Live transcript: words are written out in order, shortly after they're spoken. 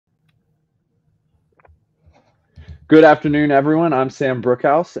Good afternoon, everyone. I'm Sam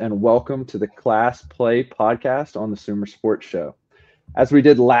Bruchhaus, and welcome to the Class Play podcast on the Sumer Sports Show. As we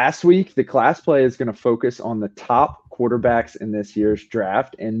did last week, the Class Play is going to focus on the top quarterbacks in this year's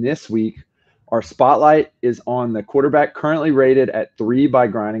draft. And this week, our spotlight is on the quarterback currently rated at 3 by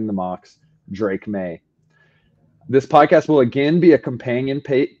Grinding the Mocks, Drake Maye. This podcast will again be a companion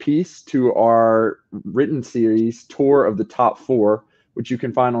piece to our written series, Tour of the Top 4, which you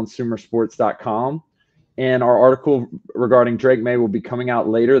can find on sumersports.com. And our article regarding Drake Maye will be coming out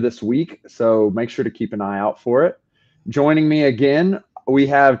later this week, so make sure to keep an eye out for it. Joining me again, we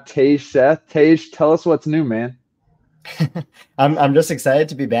have Seth. Tell us what's new, man. I'm just excited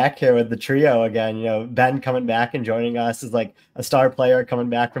to be back here with the trio again. You know, Ben coming back and joining us is like a star player coming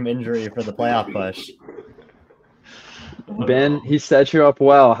back from injury for the playoff push. Ben, he set you up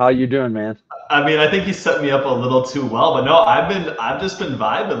well. How you doing, man? I mean, I think he set me up a little too well, but no, I've just been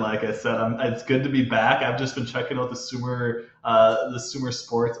vibing. Like I said, it's good to be back. I've just been checking out the Sumer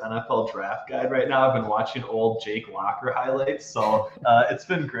Sports NFL Draft Guide right now. I've been watching old Jake Locker highlights, so it's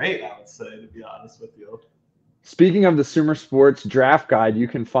been great. I would say, to be honest with you. Speaking of the Sumer Sports Draft Guide, you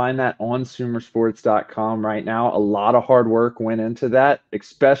can find that on sumersports.com right now. A lot of hard work went into that,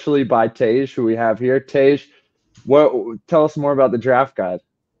 especially by who we have here. Tell us more about the draft guide.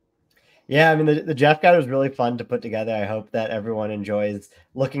 Yeah, I mean, the draft guide was really fun to put together. I hope that everyone enjoys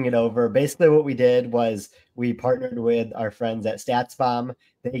looking it over. Basically, what we did was we partnered with our friends at StatsBomb.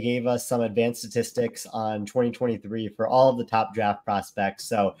 They gave us some advanced statistics on 2023 for all of the top draft prospects.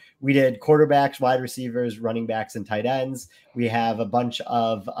 So we did quarterbacks, wide receivers, running backs, and tight ends. We have a bunch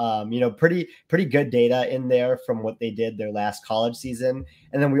of, pretty good data in there from what they did their last college season.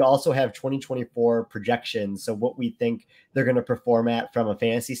 And then we also have 2024 projections. So what we think they're going to perform at from a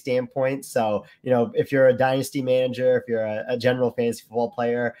fantasy standpoint. So, you know, if you're a dynasty manager, if you're a general fantasy football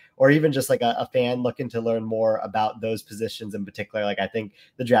player, or even just like a fan looking to learn more about those positions in particular, like I think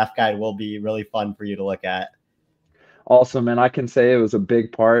the draft guide will be really fun for you to look at. Awesome. And I can say it was a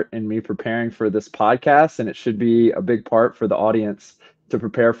big part in me preparing for this podcast, and it should be a big part for the audience to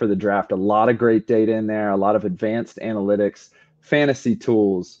prepare for the draft. A lot of great data in there, a lot of advanced analytics, fantasy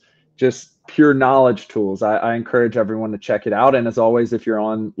tools, just pure knowledge tools. I encourage everyone to check it out. And as always, if you're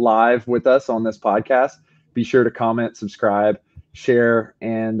on live with us on this podcast, be sure to comment, subscribe, share,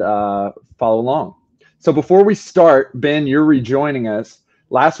 and follow along. So before we start, Ben, you're rejoining us.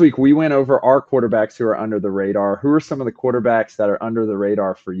 Last week, we went over our quarterbacks who are under the radar. Who are some of the quarterbacks that are under the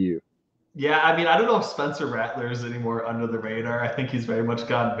radar for you? Yeah, I mean, I don't know if Spencer Rattler is anymore under the radar. I think he's very much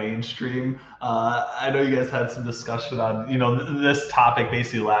gone mainstream. I know you guys had some discussion on, this topic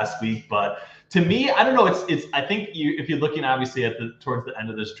basically last week, but to me, I don't know. I think if you're looking obviously towards the end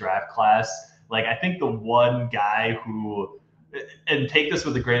of this draft class, like I think the one guy who, and take this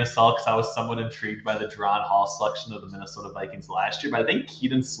with a grain of salt because I was somewhat intrigued by the Deron Hall selection of the Minnesota Vikings last year, but I think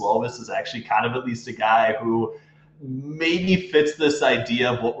Keaton Slovis is actually kind of at least a guy who maybe fits this idea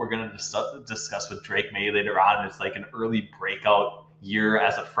of what we're going to discuss with Drake Maye later on. It's like an early breakout year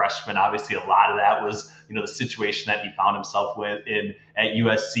as a freshman. Obviously, a lot of that was, the situation that he found himself at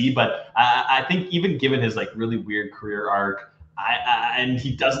USC. But I think even given his like really weird career arc, and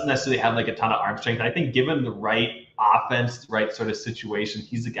he doesn't necessarily have like a ton of arm strength, I think given the right offense, the right sort of situation,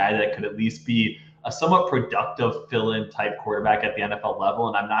 he's a guy that could at least be a somewhat productive fill-in type quarterback at the NFL level.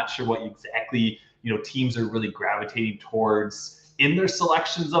 And I'm not sure what exactly teams are really gravitating towards in their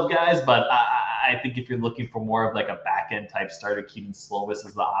selections of guys, but I think if you're looking for more of like a back-end type starter, Keaton Slovis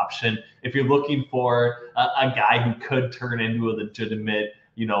is the option. If you're looking for a guy who could turn into a legitimate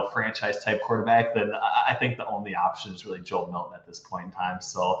franchise type quarterback, then I think the only option is really Joe Milton at this point in time.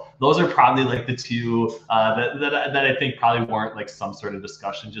 So those are probably like the two that I think probably warrant like some sort of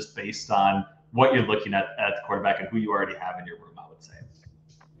discussion just based on what you're looking at the quarterback and who you already have in your room, I would say.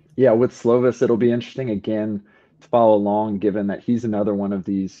 Yeah, with Slovis, it'll be interesting again to follow along, given that he's another one of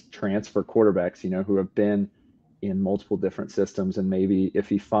these transfer quarterbacks, who have been in multiple different systems. And maybe if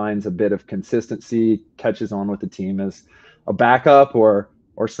he finds a bit of consistency, catches on with the team as a backup or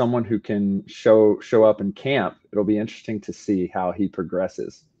someone who can show up in camp, it'll be interesting to see how he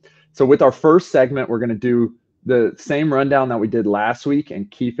progresses. So with our first segment, we're going to do the same rundown that we did last week and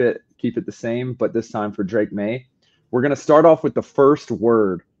keep it the same, but this time for Drake Maye. We're going to start off with the first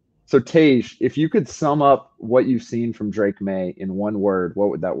word. So if you could sum up what you've seen from Drake Maye in one word, what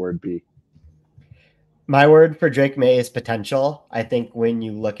would that word be? My word for Drake Maye is potential. I think when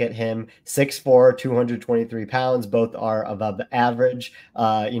you look at him, 6'4", 223 pounds, both are above the average,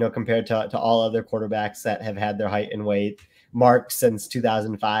 compared to all other quarterbacks that have had their height and weight marked since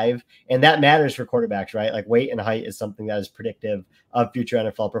 2005. And that matters for quarterbacks, right? Like weight and height is something that is predictive of future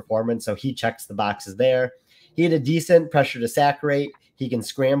NFL performance. So he checks the boxes there. he had a decent pressure to sack rate. He can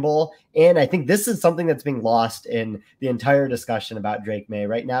scramble. And I think this is something that's being lost in the entire discussion about Drake Maye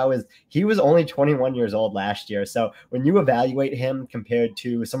right now is he was only 21 years old last year. So when you evaluate him compared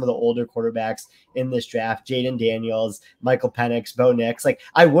to some of the older quarterbacks in this draft, Jaden Daniels, Michael Penix, Bo Nix, like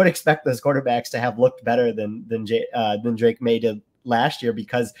I would expect those quarterbacks to have looked better than Drake Maye did last year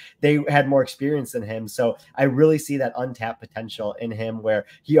because they had more experience than him. So I really see that untapped potential in him where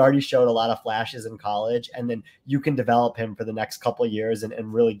he already showed a lot of flashes in college, and then you can develop him for the next couple of years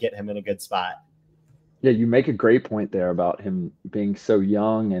and really get him in a good spot. Yeah, you make a great point there about him being so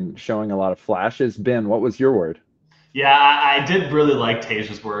young and showing a lot of flashes. Ben, what was your word? Yeah, I did really like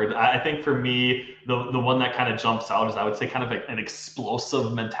Taja's word. I think for me, the one that kind of jumps out is I would say kind of an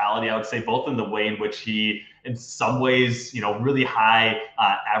explosive mentality. I would say both in the way in which he, in some ways, really high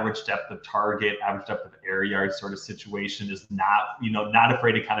average depth of target, average depth of air yard sort of situation is not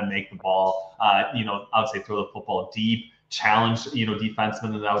afraid to kind of make the ball, I would say throw the football deep, challenge,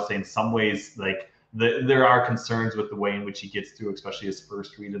 defensemen. And I would say in some ways, like, there are concerns with the way in which he gets through, especially his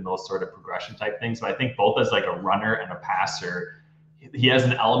first read and those sort of progression type things. But I think both as like a runner and a passer, he has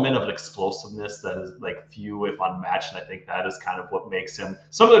an element of explosiveness that is like few if unmatched. And I think that is kind of what makes him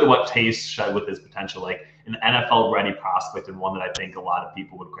similar to what Taste shed with his potential, like an NFL ready prospect, and one that I think a lot of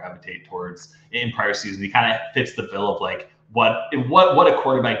people would gravitate towards in prior season. He kind of fits the bill of like what a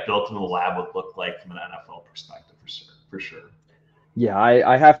quarterback built in the lab would look like from an NFL perspective for sure. Yeah,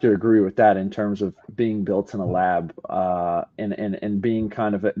 I have to agree with that in terms of being built in a lab and being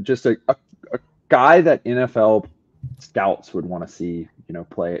kind of just a guy that NFL scouts would want to see,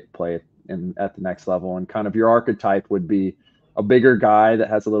 play at the next level. And kind of your archetype would be a bigger guy that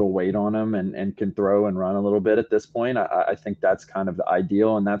has a little weight on him and can throw and run a little bit at this point. I think that's kind of the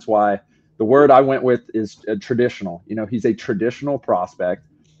ideal. And that's why the word I went with is traditional. He's a traditional prospect.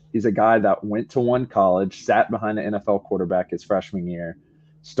 He's a guy that went to one college, sat behind an NFL quarterback his freshman year,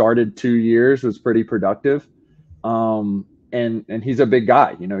 started 2 years, was pretty productive. And he's a big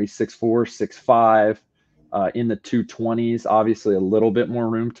guy. He's 6'4", 6'5", in the 220s, obviously a little bit more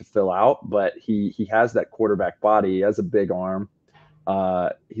room to fill out, but he has that quarterback body. He has a big arm.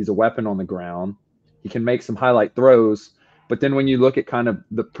 He's a weapon on the ground. He can make some highlight throws. But then when you look at kind of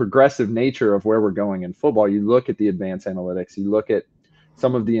the progressive nature of where we're going in football, you look at the advanced analytics, you look at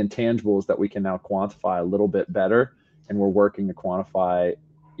some of the intangibles that we can now quantify a little bit better, and we're working to quantify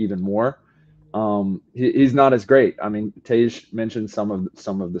even more. He's not as great. I mean, Tej mentioned some of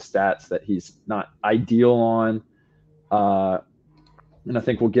the stats that he's not ideal on, and I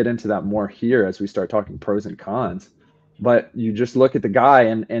think we'll get into that more here as we start talking pros and cons. But you just look at the guy,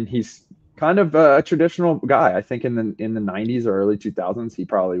 and he's kind of a traditional guy. I think in the 90s or early 2000s, he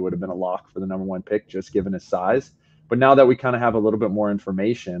probably would have been a lock for the #1 pick just given his size. But now that we kind of have a little bit more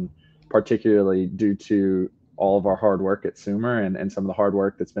information, particularly due to all of our hard work at Sumer and some of the hard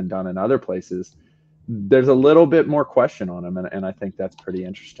work that's been done in other places, there's a little bit more question on him. And I think that's pretty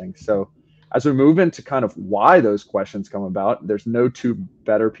interesting. So as we move into kind of why those questions come about, there's no two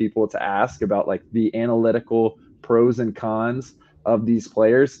better people to ask about like the analytical pros and cons of these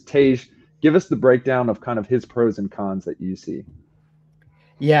players. Tej, give us the breakdown of kind of his pros and cons that you see.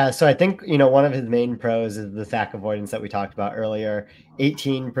 Yeah, so I think, one of his main pros is the sack avoidance that we talked about earlier.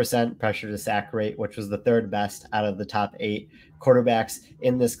 18% pressure to sack rate, which was the third best out of the top 8 quarterbacks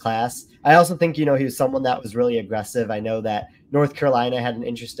in this class. I also think, he was someone that was really aggressive. I know that North Carolina had an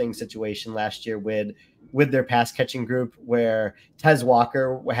interesting situation last year with their pass catching group where Tez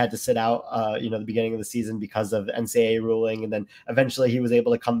Walker had to sit out, the beginning of the season because of NCAA ruling. And then eventually he was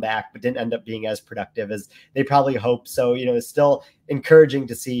able to come back, but didn't end up being as productive as they probably hoped. So, it's still encouraging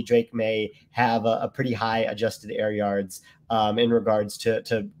to see Drake Maye have a pretty high adjusted air yards in regards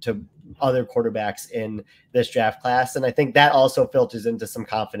to other quarterbacks in this draft class. And I think that also filters into some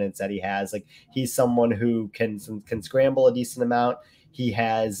confidence that he has. Like he's someone who can scramble a decent amount. He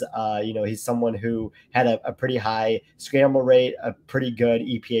has, he's someone who had a pretty high scramble rate, a pretty good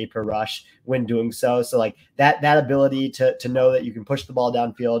EPA per rush when doing so. So like that ability to know that you can push the ball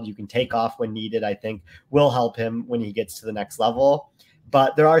downfield, you can take off when needed, I think will help him when he gets to the next level.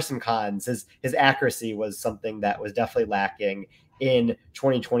 But there are some cons. His accuracy was something that was definitely lacking in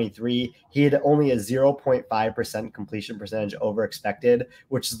 2023. He had only a 0.5% completion percentage over expected,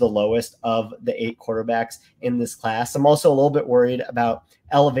 which is the lowest of the 8 quarterbacks in this class. I'm also a little bit worried about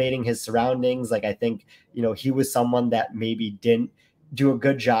elevating his surroundings. Like I think, he was someone that maybe didn't do a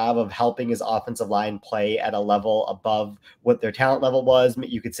good job of helping his offensive line play at a level above what their talent level was.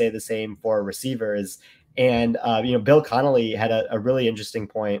 You could say the same for receivers. And, Bill Connolly had a really interesting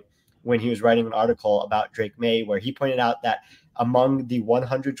point when he was writing an article about Drake Maye, where he pointed out that among the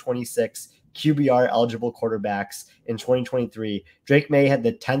 126 QBR eligible quarterbacks in 2023, Drake Maye had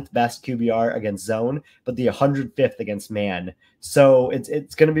the 10th best QBR against zone, but the 105th against man. So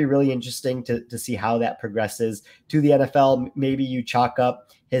it's going to be really interesting to see how that progresses to the NFL. Maybe you chalk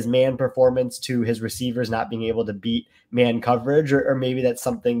up his man performance to his receivers not being able to beat man coverage, or maybe that's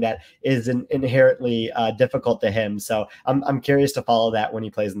something that is inherently difficult to him. So I'm curious to follow that when he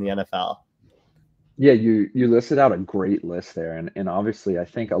plays in the NFL. Yeah, you listed out a great list there. And obviously, I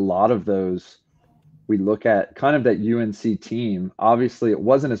think a lot of those, we look at kind of that UNC team. Obviously, it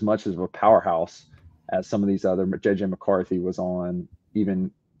wasn't as much of a powerhouse as some of these other. JJ McCarthy was on,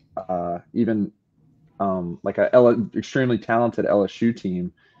 even like a extremely talented LSU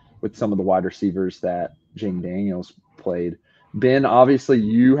team with some of the wide receivers that Jane Daniels played. Ben, obviously,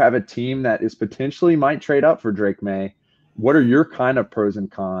 you have a team that is potentially might trade up for Drake Maye. What are your kind of pros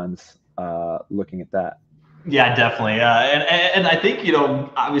and cons looking at that? Yeah, definitely. And I think,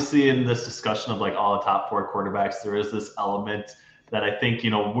 obviously in this discussion of like all the top 4 quarterbacks, there is this element that I think,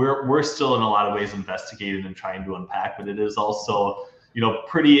 we're still in a lot of ways investigating and trying to unpack, but it is also,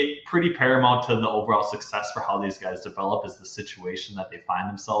 pretty paramount to the overall success for how these guys develop is the situation that they find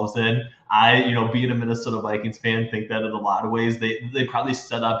themselves in. I, being a Minnesota Vikings fan, think that in a lot of ways they probably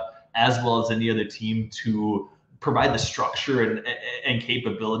set up as well as any other team to provide the structure and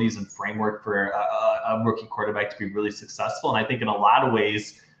capabilities and framework for a rookie quarterback to be really successful. And I think in a lot of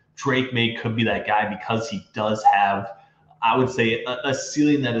ways, Drake Maye could be that guy because he does have, I would say, a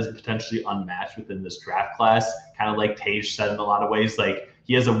ceiling that is potentially unmatched within this draft class. Kind of like Tage said in a lot of ways, like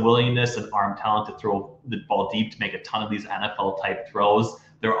he has a willingness and arm talent to throw the ball deep, to make a ton of these NFL type throws.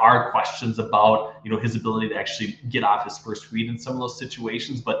 There are questions about, his ability to actually get off his first read in some of those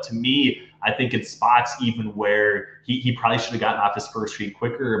situations. But to me, I think in spots even where he probably should have gotten off his first read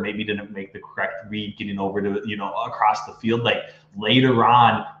quicker, or maybe didn't make the correct read getting over to, across the field. Like later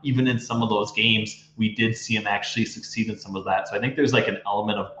on, even in some of those games, we did see him actually succeed in some of that. So I think there's like an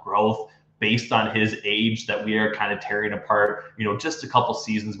element of growth based on his age that we are kind of tearing apart, just a couple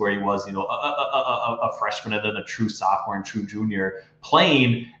seasons where he was, a freshman and then a true sophomore and true junior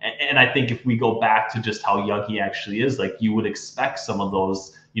playing. And I think if we go back to just how young he actually is, like you would expect some of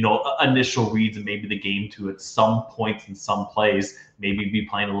those, initial reads and maybe the game to at some points in some plays, maybe be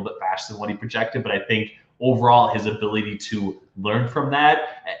playing a little bit faster than what he projected. But I think overall his ability to learn from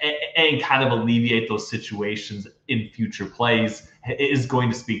that and kind of alleviate those situations in future plays is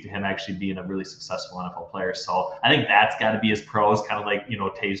going to speak to him actually being a really successful NFL player. So I think that's got to be his pros, kind of like,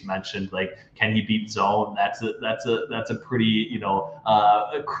 Tage mentioned, like, can he beat zone? That's a pretty,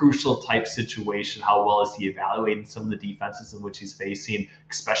 a crucial type situation. How well is he evaluating some of the defenses in which he's facing,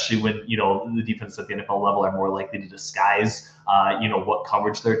 especially when, the defenses at the NFL level are more likely to disguise, what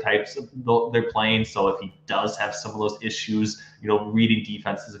coverage they're playing. So if he does have some of those issues, reading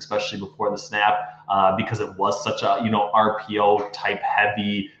defenses, especially before the snap, because it was such a, RPO type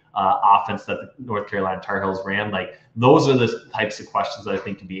heavy offense that the North Carolina Tar Heels ran, like those are the types of questions that I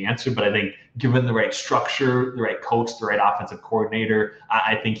think can be answered. But I think given the right structure, the right coach, the right offensive coordinator,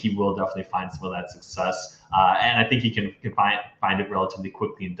 I think he will definitely find some of that success. And I think he can find it relatively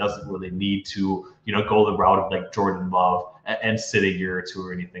quickly and doesn't really need to, go the route of like Jordan Love and sit a year or two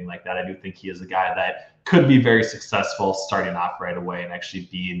or anything like that. I do think he is a guy that could be very successful starting off right away and actually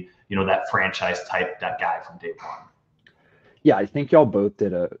being, that franchise type, that guy from day one. Yeah, I think y'all both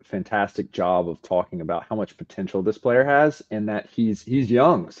did a fantastic job of talking about how much potential this player has and that he's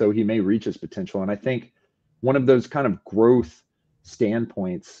young, so he may reach his potential. And I think one of those kind of growth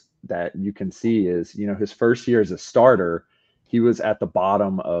standpoints that you can see is, his first year as a starter, he was at the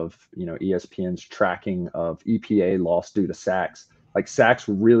bottom of, ESPN's tracking of EPA loss due to sacks. Like sacks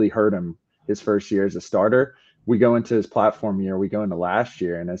really hurt him his first year as a starter. We go into his platform year, we go into last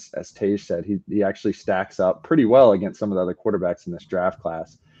year, and as Tage said, he actually stacks up pretty well against some of the other quarterbacks in this draft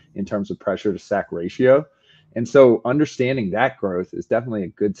class in terms of pressure to sack ratio. And so understanding that growth is definitely a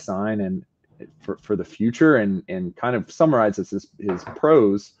good sign and for the future, and kind of summarizes his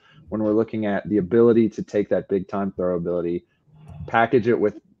pros when we're looking at the ability to take that big time throw ability, package it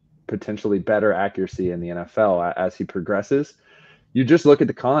with potentially better accuracy in the NFL as he progresses. You just look at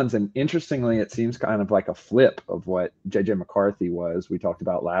the cons, and interestingly, it seems kind of like a flip of what JJ McCarthy was. We talked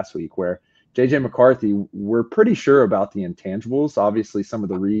about last week, where JJ McCarthy, we're pretty sure about the intangibles. Obviously, some of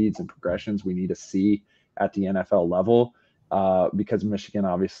the reads and progressions we need to see at the NFL level, because Michigan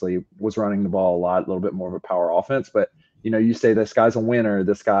obviously was running the ball a little bit more of a power offense. But, you say this guy's a winner,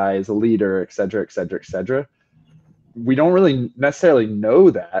 this guy is a leader, et cetera, et cetera, et cetera. We don't really necessarily know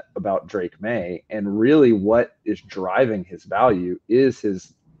that about Drake Maye, and really what is driving his value is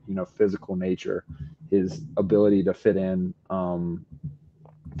his, physical nature, his ability to fit in,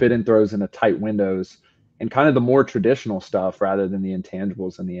 fit in throws into tight windows and kind of the more traditional stuff rather than the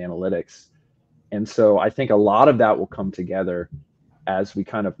intangibles and the analytics. And so I think a lot of that will come together as we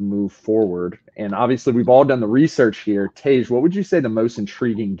kind of move forward. And obviously we've all done the research here. Tage, what would you say the most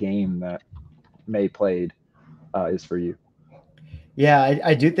intriguing game that Maye played is for you? Yeah,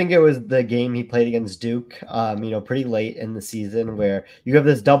 I do think it was the game he played against Duke, pretty late in the season where you have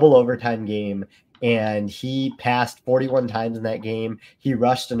this double overtime game and he passed 41 times in that game. He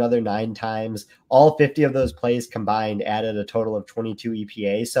rushed another 9 times. All 50 of those plays combined added a total of 22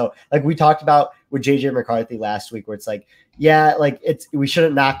 EPA. So like we talked about with JJ McCarthy last week, where it's like, yeah, like we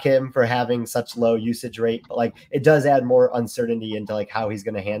shouldn't knock him for having such low usage rate, but like it does add more uncertainty into like how he's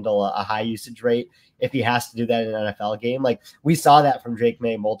going to handle a high usage rate if he has to do that in an NFL game. Like we saw that from Drake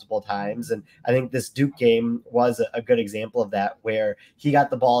Maye multiple times. And I think this Duke game was a good example of that, where he got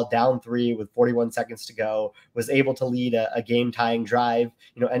the ball down 3 with 41 seconds to go, was able to lead a game tying drive,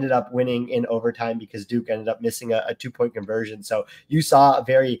 ended up winning in overtime because Duke ended up missing a 2-point conversion. So you saw a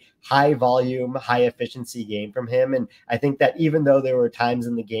very high volume, high efficiency game from him. And I think that even though there were times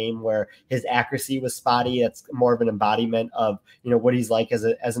in the game where his accuracy was spotty, that's more of an embodiment of, what he's like as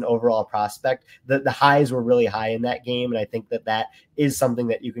an overall prospect. The highs were really high in that game. And I think that is something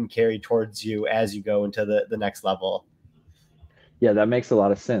that you can carry towards you as you go into the next level. Yeah, that makes a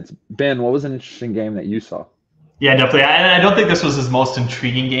lot of sense. Ben, what was an interesting game that you saw? Yeah, definitely. I don't think this was his most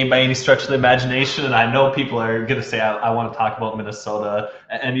intriguing game by any stretch of the imagination. And I know people are going to say I want to talk about Minnesota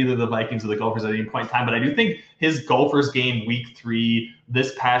and either the Vikings or the Gophers at any point in time. But I do think his Gophers game week 3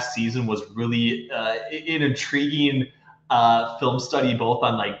 this past season was really an intriguing film study, both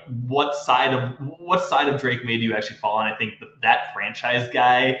on like what side of Drake Maye do you actually fall on. I think that franchise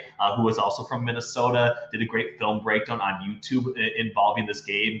guy who was also from Minnesota did a great film breakdown on YouTube involving this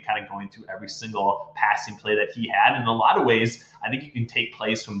game, kind of going through every single passing play that he had. And in a lot of ways, I think you can take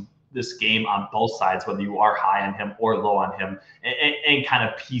plays from this game on both sides, whether you are high on him or low on him, and kind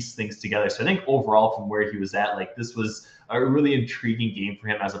of piece things together. So I think overall, from where he was at, like this was a really intriguing game for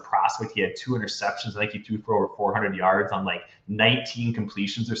him as a prospect. He had 2 interceptions. I think he threw for over 400 yards on like 19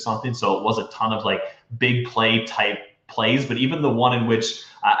 completions or something. So it was a ton of like big play type plays. But even the one in which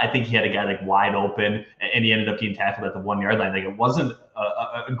I think he had a guy like wide open and he ended up getting tackled at the 1 yard line, like it wasn't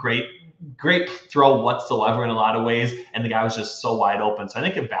a great throw whatsoever in a lot of ways, and the guy was just so wide open. So I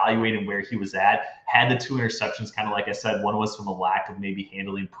think evaluating where he was at, had the 2 interceptions, kind of like I said, one was from a lack of maybe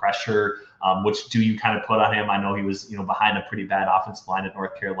handling pressure, which do you kind of put on him? I know he was behind a pretty bad offensive line at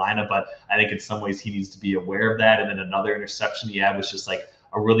North Carolina, but I think in some ways he needs to be aware of that. And then another interception he had was just like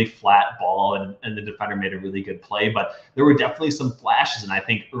a really flat ball, and the defender made a really good play. But there were definitely some flashes, and I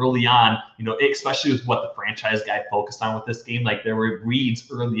think early on, especially with what the franchise guy focused on with this game, like there were reads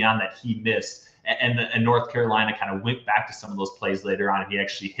early on that he missed, and North Carolina kind of went back to some of those plays later on, and he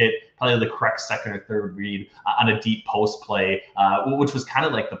actually hit probably the correct second or third read on a deep post play, which was kind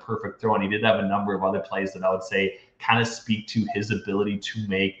of like the perfect throw. And he did have a number of other plays that I would say kind of speak to his ability to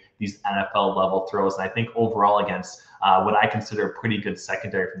make these NFL level throws. And I think overall against what I consider a pretty good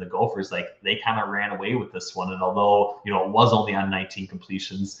secondary from the Gophers, like they kind of ran away with this one. And although, it was only on 19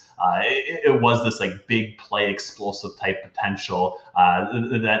 completions, it was this like big play, explosive type potential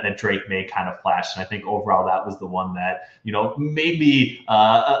that Drake Maye kind of flashed. And I think overall that was the one that, made me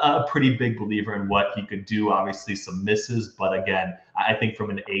a pretty big believer in what he could do. Obviously some misses, but again, I think from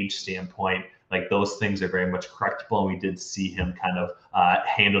an age standpoint, like those things are very much correctable, and we did see him kind of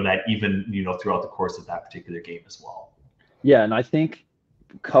handle that even throughout the course of that particular game as well. Yeah, and I think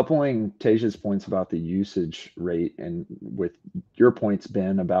coupling Taja's points about the usage rate and with your points,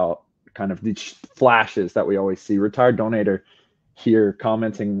 Ben, about kind of the flashes that we always see. Retired donator here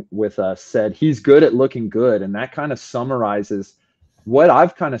commenting with us said he's good at looking good, and that kind of summarizes what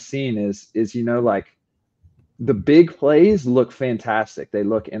I've kind of seen is like the big plays look fantastic. They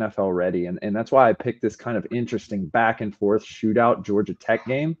look NFL ready. And that's why I picked this kind of interesting back and forth shootout Georgia Tech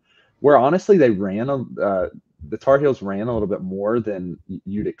game where honestly they ran the Tar Heels ran a little bit more than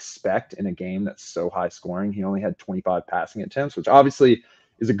you'd expect in a game that's so high scoring. He only had 25 passing attempts, which obviously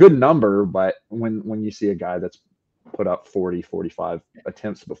is a good number. But when you see a guy that's put up 40, 45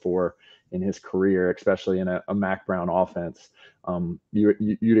 attempts before in his career, especially in a Mac Brown offense,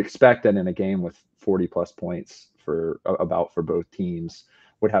 you'd expect that in a game with 40 plus points for both teams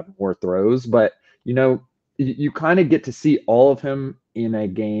would have more throws. But, you kind of get to see all of him in a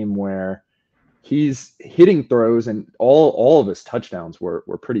game where he's hitting throws, and all of his touchdowns were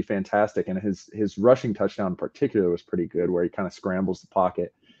pretty fantastic. And his rushing touchdown in particular was pretty good, where he kind of scrambles the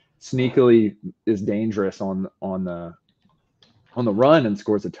pocket, sneakily is dangerous on the run and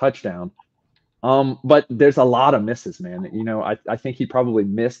scores a touchdown. But there's a lot of misses, man. I think he probably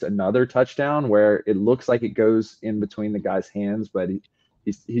missed another touchdown where it looks like it goes in between the guy's hands, but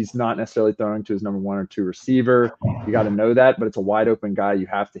he's not necessarily throwing to his number 1 or 2 receiver. You got to know that, but it's a wide open guy you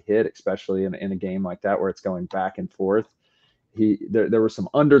have to hit, especially in a game like that where it's going back and forth. There were some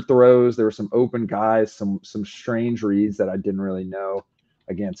underthrows, there were some open guys, some strange reads that I didn't really know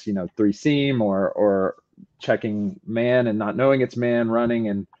against, 3-seam or checking man and not knowing it's man running.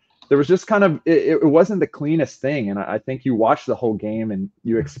 And there was just kind of, it wasn't the cleanest thing. And I think you watch the whole game and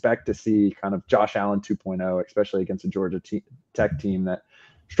you expect to see kind of Josh Allen 2.0, especially against a Georgia Tech team that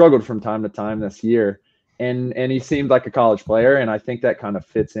struggled from time to time this year. And he seemed like a college player. And I think that kind of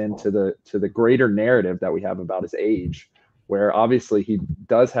fits into the greater narrative that we have about his age, where obviously he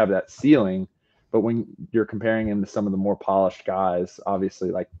does have that ceiling, but when you're comparing him to some of the more polished guys,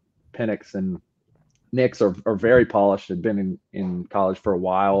 obviously like Penix and Nix are very polished, had been in college for a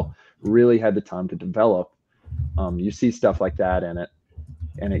while, really had the time to develop. You see stuff like that in it,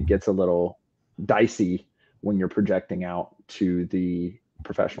 and it gets a little dicey when you're projecting out to the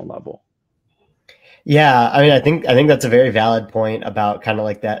professional level. Yeah, I mean, I think that's a very valid point about kind of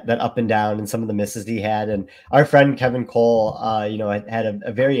like that up and down and some of the misses he had. And our friend Kevin Cole, had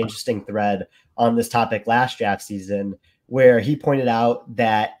a very interesting thread on this topic last draft season where he pointed out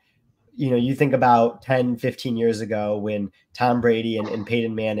that, you think about 10, 15 years ago when Tom Brady and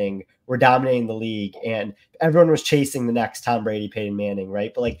Peyton Manning were dominating the league and everyone was chasing the next Tom Brady, Peyton Manning,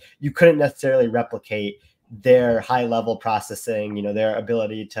 right? But like you couldn't necessarily replicate their high level processing, their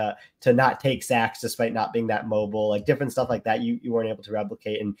ability to not take sacks despite not being that mobile, like different stuff like that you weren't able to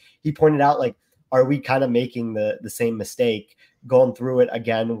replicate. And he pointed out, like, are we kind of making the same mistake going through it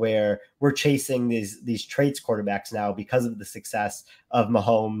again, where we're chasing these traits quarterbacks now because of the success of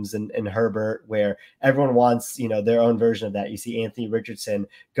Mahomes and Herbert, where everyone wants, their own version of that. You see Anthony Richardson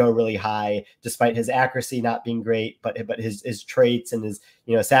go really high despite his accuracy not being great, but his traits and his,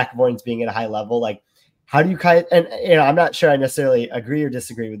 sack avoidance being at a high level. Like, how do you kind of, and I'm not sure I necessarily agree or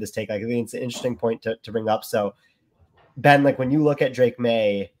disagree with this take. Like, I think it's an interesting point to bring up. So Ben, like when you look at Drake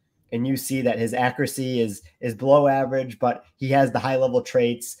Maye and you see that his accuracy is below average, but he has the high level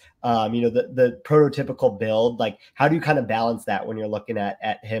traits, the prototypical build, like how do you kind of balance that when you're looking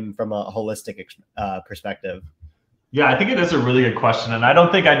at him from a holistic perspective? Yeah, I think it is a really good question. And I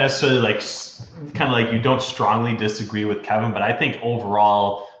don't think I necessarily you don't strongly disagree with Kevin, but I think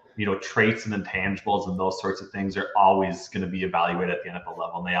overall, traits and intangibles and those sorts of things are always going to be evaluated at the NFL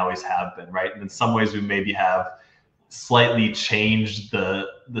level, and they always have been, right? And in some ways we maybe have slightly changed the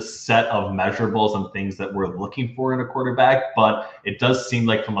set of measurables and things that we're looking for in a quarterback, but it does seem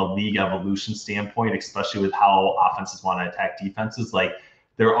like from a league evolution standpoint, especially with how offenses want to attack defenses, like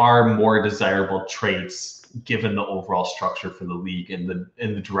there are more desirable traits given the overall structure for the league and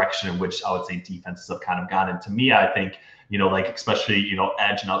the direction in which I would say defenses have kind of gone. And to me, I think, especially,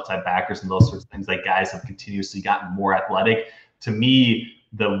 edge and outside backers and those sorts of things, like guys have continuously gotten more athletic. To me,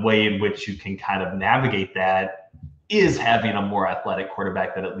 the way in which you can kind of navigate that is having a more athletic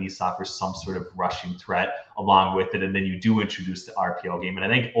quarterback that at least offers some sort of rushing threat along with it. And then you do introduce the RPO game. And I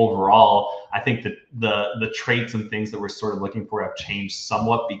think overall, I think that the traits and things that we're sort of looking for have changed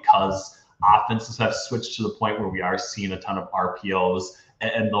somewhat because offenses have switched to the point where we are seeing a ton of RPOs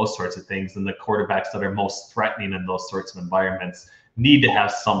and those sorts of things. And the quarterbacks that are most threatening in those sorts of environments need to have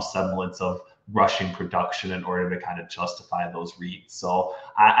some semblance of rushing production in order to kind of justify those reads. So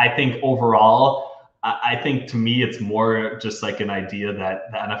I think overall, I think to me, it's more just like an idea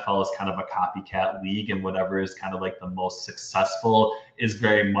that the NFL is kind of a copycat league, and whatever is kind of like the most successful is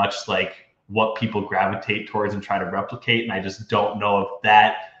very much like what people gravitate towards and try to replicate. And I just don't know if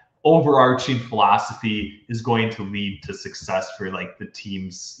that overarching philosophy is going to lead to success for like the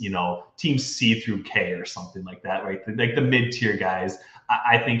teams, teams C through K or something like that, right? Like the mid-tier guys,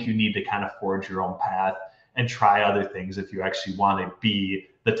 I think you need to kind of forge your own path and try other things if you actually want to be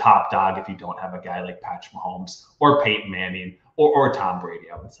the top dog, if you don't have a guy like Patrick Mahomes or Peyton Manning or Tom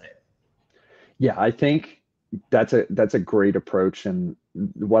Brady, I would say. Yeah, I think that's a great approach. And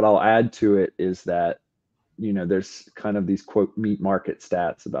what I'll add to it is that, there's kind of these quote meat market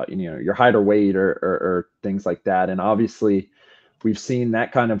stats about, your height or weight or things like that. And obviously we've seen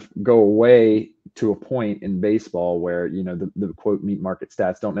that kind of go away to a point in baseball where, the quote meat market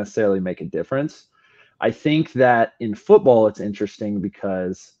stats don't necessarily make a difference. I think that in football, it's interesting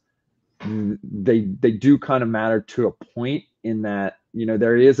because they do kind of matter to a point in that,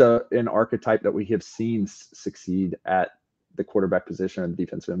 there is an archetype that we have seen succeed at the quarterback position or the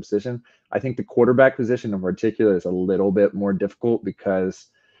defensive position. I think the quarterback position in particular is a little bit more difficult because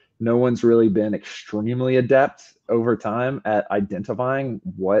no one's really been extremely adept over time at identifying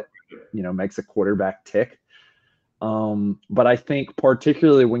what, makes a quarterback tick. But I think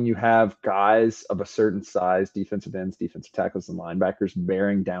particularly when you have guys of a certain size, defensive ends, defensive tackles, and linebackers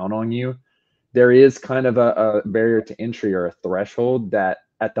bearing down on you, there is kind of a barrier to entry or a threshold that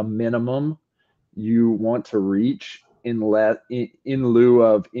at the minimum you want to reach in lieu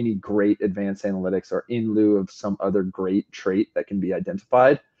of any great advanced analytics or in lieu of some other great trait that can be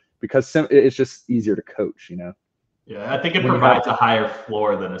identified, because it's just easier to coach, Yeah, I think it provides a higher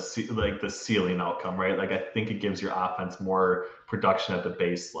floor than the ceiling outcome, right? Like I think it gives your offense more production at the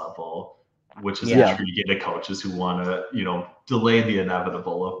base level, which is intriguing to coaches who want to, delay the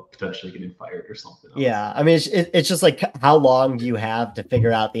inevitable of potentially getting fired or something else. Yeah, I mean, it's just like how long do you have to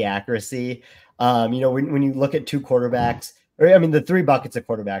figure out the accuracy? When you look at two quarterbacks, or I mean, the three buckets of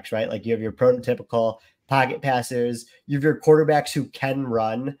quarterbacks, right? Like you have your prototypical pocket passers, you have your quarterbacks who can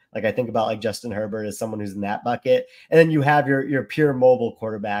run. Like I think about like Justin Herbert as someone who's in that bucket. And then you have your pure mobile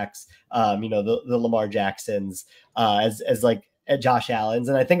quarterbacks, the Lamar Jacksons, as like Josh Allen's.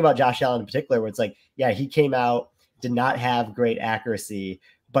 And I think about Josh Allen in particular, where it's like, yeah, he came out, did not have great accuracy,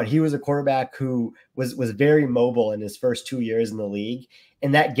 but he was a quarterback who was very mobile in his first 2 years in the league.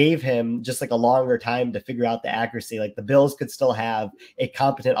 And that gave him just like a longer time to figure out the accuracy. Like the Bills could still have a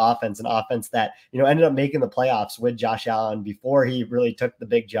competent offense, an offense that, ended up making the playoffs with Josh Allen before he really took the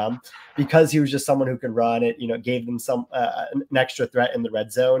big jump, because he was just someone who could run it, gave them some an extra threat in the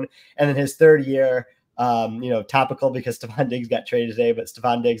red zone. And then his third year, topical because Stephon Diggs got traded today, but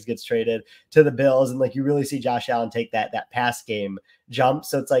Stephon Diggs gets traded to the Bills. And like, you really see Josh Allen take that pass game jump.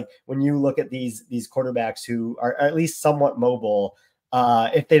 So it's like, when you look at these quarterbacks who are at least somewhat mobile,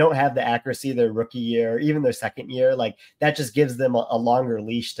 if they don't have the accuracy their rookie year, even their second year, like that just gives them a longer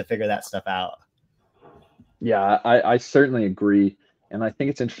leash to figure that stuff out. Yeah, I certainly agree. And I think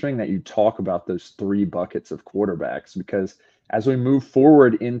it's interesting that you talk about those three buckets of quarterbacks, because as we move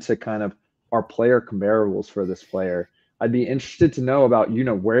forward into kind of our player comparables for this player, I'd be interested to know about,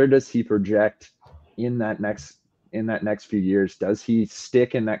 where does he project in that next few years? Does he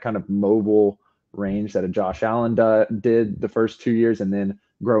stick in that kind of mobile range that a Josh Allen did the first 2 years and then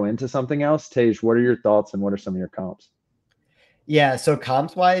grow into something else? Tej, what are your thoughts and what are some of your comps? Yeah, so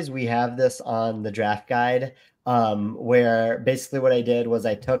comps wise, we have this on the draft guide, where basically what I did was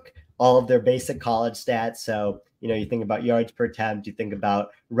I took all of their basic college stats. So, you think about yards per attempt, you think about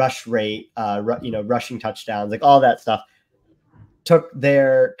rush rate, rushing touchdowns, like all that stuff. Took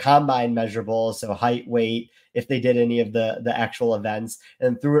their combine measurables, so height, weight, if they did any of the actual events,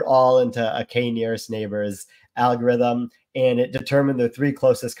 and threw it all into a K nearest neighbors algorithm, and it determined the three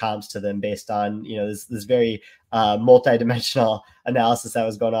closest comps to them based on this very multi-dimensional analysis that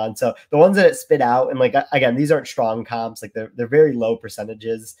was going on. So the ones that it spit out, and like again, these aren't strong comps, like they're very low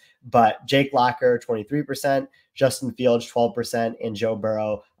percentages, but Jake Locker 23%, Justin Fields 12%, and Joe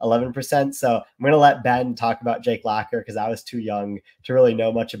Burrow 11%. So I'm going to let Ben talk about Jake Locker because I was too young to really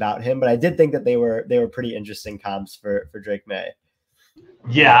know much about him, but I did think that they were pretty interesting comps for Drake Maye.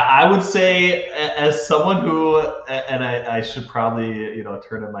 Yeah, I would say as someone who, and I should probably,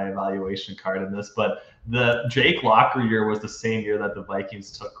 turn in my evaluation card in this, but the Jake Locker year was the same year that the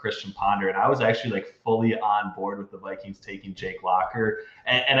Vikings took Christian Ponder. And I was actually like fully on board with the Vikings taking Jake Locker.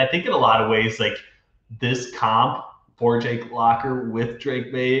 And I think in a lot of ways, like this comp for Jake Locker with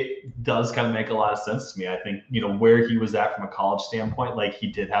Drake Maye does kind of make a lot of sense to me. I think, where he was at from a college standpoint, like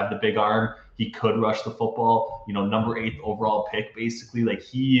he did have the big arm. He could rush the football, number 8th overall pick, basically. Like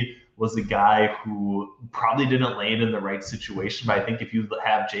he was a guy who probably didn't land in the right situation. But I think if you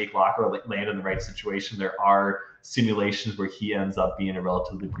have Jake Locker land in the right situation, there are simulations where he ends up being a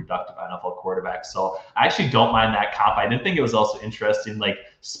relatively productive NFL quarterback. So I actually don't mind that comp. I did think it was also interesting, like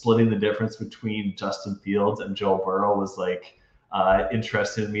splitting the difference between Justin Fields and Joe Burrow was like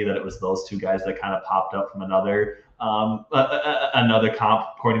interesting to me, that it was those two guys that kind of popped up from another comp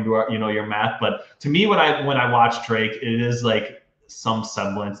according to our, your math. But to me, when I watch Drake, it is like some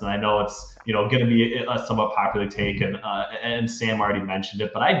semblance, and I know it's going to be a somewhat popular take, and Sam already mentioned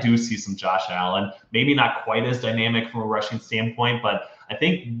it, but I do see some Josh Allen, maybe not quite as dynamic from a rushing standpoint, but I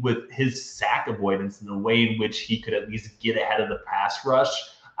think with his sack avoidance and the way in which he could at least get ahead of the pass rush,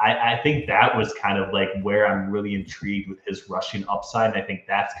 I think that was kind of like where I'm really intrigued with his rushing upside. And I think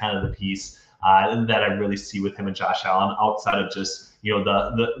that's kind of the piece that I really see with him and Josh Allen, outside of just,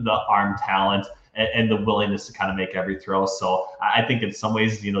 the arm talent and the willingness to kind of make every throw. So I think in some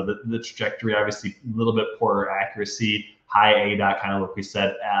ways, the trajectory, obviously a little bit poorer accuracy, high ADOT, kind of like we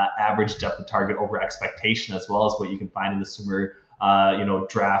said, average depth of target over expectation, as well as what you can find in the Sumer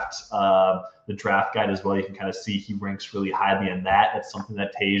draft the draft guide as well. You can kind of see he ranks really highly in that. That's something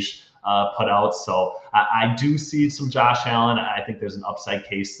that Tage put out. So I do see some Josh Allen. I think there's an upside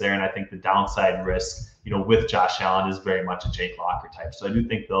case there, and I think the downside risk, with Josh Allen is very much a Jake Locker type. So I do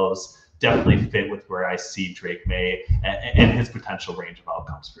think those definitely fit with where I see Drake Maye and his potential range of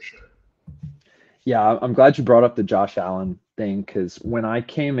outcomes for sure. Yeah, I'm glad you brought up the Josh Allen thing, because when I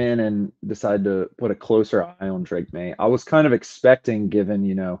came in and decided to put a closer eye on Drake Maye, I was kind of expecting,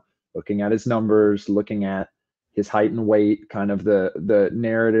 given, looking at his numbers, looking at his height and weight, kind of the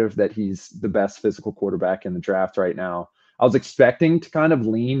narrative that he's the best physical quarterback in the draft right now. I was expecting to kind of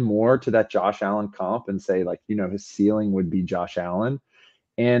lean more to that Josh Allen comp and say, like, his ceiling would be Josh Allen.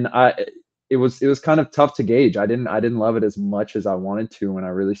 And it was kind of tough to gauge. I didn't love it as much as I wanted to when I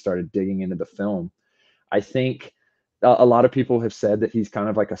really started digging into the film. I think a lot of people have said that he's kind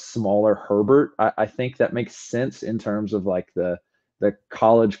of like a smaller Herbert. I think that makes sense in terms of like the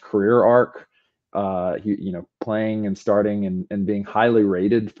college career arc. Playing and starting and being highly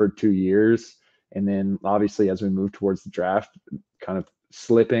rated for 2 years. And then obviously as we move towards the draft, kind of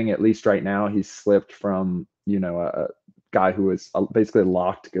slipping, at least right now, he's slipped from, a guy who is basically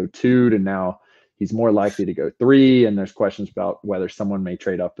locked to go 2 to now he's more likely to go 3. And there's questions about whether someone may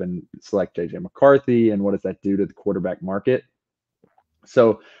trade up and select JJ McCarthy, and what does that do to the quarterback market.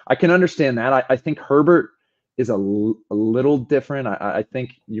 So I can understand that. I think Herbert is a little different. I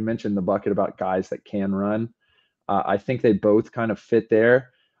think you mentioned the bucket about guys that can run. I think they both kind of fit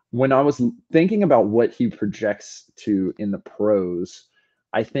there. When I was thinking about what he projects to in the pros,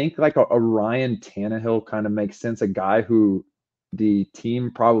 I think like a Ryan Tannehill kind of makes sense, a guy who the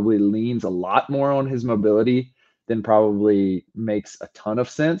team probably leans a lot more on his mobility than probably makes a ton of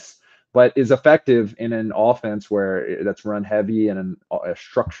sense, but is effective in an offense where that's run heavy and a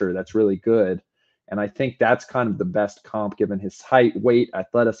structure that's really good. And I think that's kind of the best comp given his height, weight,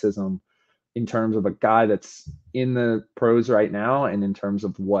 athleticism, in terms of a guy that's in the pros right now, and in terms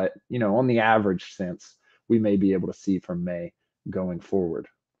of what, on the average sense, we may be able to see from Maye going forward.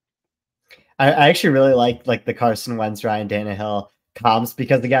 I actually really like the Carson Wentz, Ryan Tannehill comps,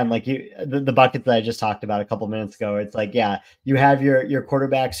 because again, like the bucket that I just talked about a couple minutes ago, it's like, yeah, you have your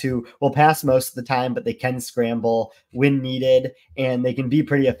quarterbacks who will pass most of the time, but they can scramble when needed, and they can be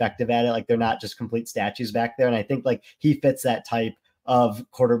pretty effective at it. Like, they're not just complete statues back there. And I think like he fits that type of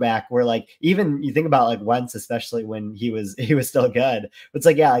quarterback where, like, even you think about like Wentz, especially when he was still good, it's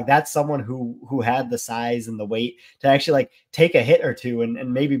like, yeah, like that's someone who had the size and the weight to actually like take a hit or two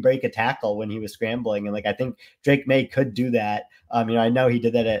and maybe break a tackle when he was scrambling. And like, I think Drake Maye could do that. I know he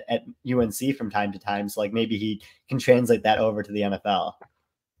did that at UNC from time to time. So like maybe he can translate that over to the NFL.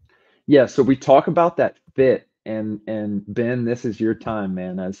 Yeah. So we talk about that fit, and Ben, this is your time,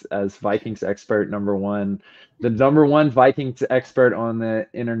 man, as Vikings expert number one, the number one Vikings expert on the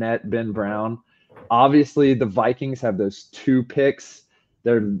internet, Ben Brown. Obviously, the Vikings have those 2 picks.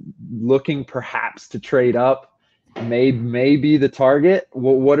 They're looking perhaps to trade up. May be the target.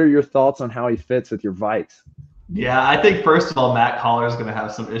 What are your thoughts on how he fits with your Vikes? Yeah, I think first of all, Matt Collar is going to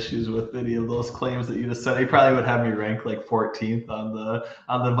have some issues with any of those claims that you just said. He probably would have me ranked like 14th on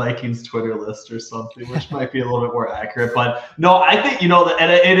the Vikings Twitter list or something, which might be a little bit more accurate. But no, I think, and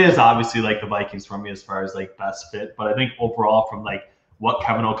it is obviously like the Vikings for me as far as like best fit. But I think overall, from like what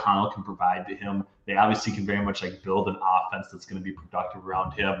Kevin O'Connell can provide to him, they obviously can very much like build an offense that's going to be productive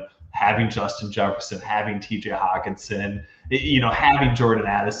around him. Having Justin Jefferson, having TJ Hawkinson, having Jordan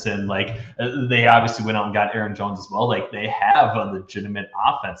Addison, like they obviously went out and got Aaron Jones as well. Like, they have a legitimate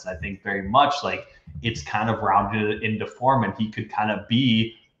offense. I think very much like it's kind of rounded into form, and he could kind of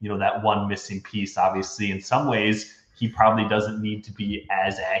be, that one missing piece. Obviously, in some ways, he probably doesn't need to be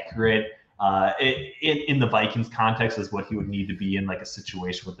as accurate in the Vikings context as what he would need to be in like a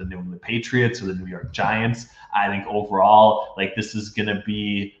situation with the New England Patriots or the New York Giants. I think overall, like, this is going to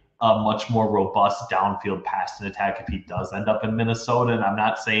be a much more robust downfield passing attack if he does end up in Minnesota. And I'm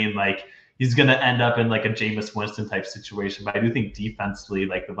not saying like he's going to end up in like a Jameis Winston type situation, but I do think defensively,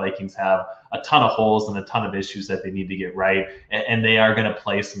 like, the Vikings have a ton of holes and a ton of issues that they need to get right. And they are going to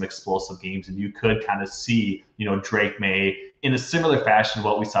play some explosive games. And you could kind of see, Drake Maye in a similar fashion to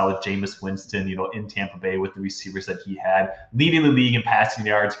what we saw with Jameis Winston, in Tampa Bay with the receivers that he had, leading the league in passing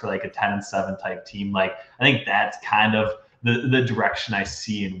yards for like a 10-7 type team. Like, I think that's kind of the direction I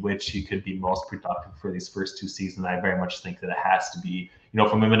see in which he could be most productive for these first 2 seasons. I very much think that it has to be,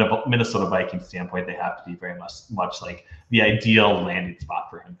 from a Minnesota Vikings standpoint, they have to be very much like the ideal landing spot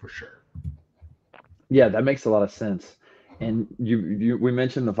for him for sure. Yeah, that makes a lot of sense. And we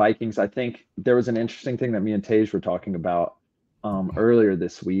mentioned the Vikings. I think there was an interesting thing that me and Tage were talking about earlier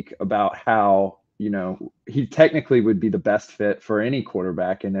this week about how, he technically would be the best fit for any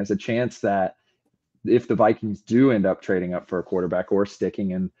quarterback. And there's a chance that if the Vikings do end up trading up for a quarterback or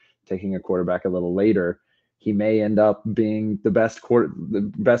sticking and taking a quarterback a little later, he may end up being the best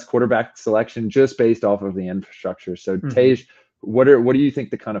quarterback selection just based off of the infrastructure. So Tej, what do you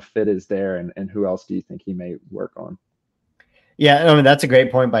think the kind of fit is there, and who else do you think he may work on? Yeah, I mean, that's a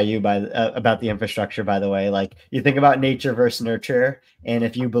great point by you about the infrastructure, by the way. Like, you think about nature versus nurture, and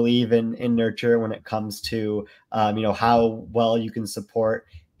if you believe in nurture when it comes to how well you can support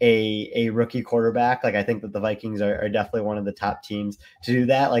a rookie quarterback, like I think that the Vikings are definitely one of the top teams to do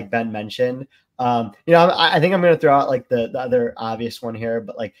that, like Ben mentioned. I think I'm going to throw out like the other obvious one here,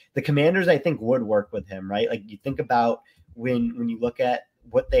 but like the Commanders, I think would work with him, right? Like, you think about when you look at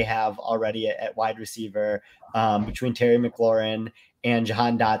what they have already at wide receiver between Terry McLaurin and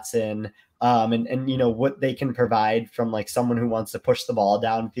Jahan Dotson, and what they can provide from like someone who wants to push the ball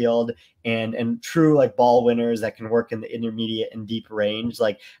downfield and true like ball winners that can work in the intermediate and deep range.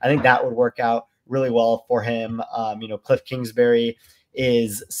 Like, I think that would work out really well for him. Cliff Kingsbury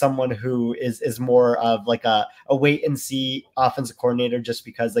is someone who is more of like a wait and see offensive coordinator, just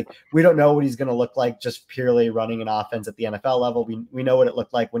because like we don't know what he's going to look like just purely running an offense at the NFL level. We know what it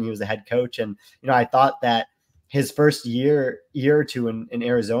looked like when he was a head coach. And, I thought that his first year or two in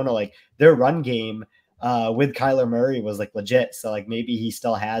Arizona, like their run game with Kyler Murray was like legit. So like maybe he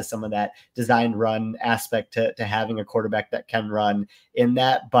still has some of that designed run aspect to having a quarterback that can run in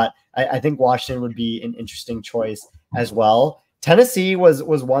that. But I think Washington would be an interesting choice as well. Tennessee was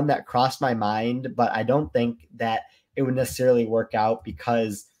one that crossed my mind, but I don't think that it would necessarily work out,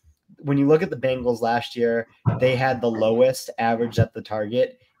 because when you look at the Bengals last year, they had the lowest average at the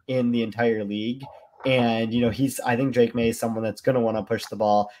target in the entire league. And, I think Drake Maye is someone that's going to want to push the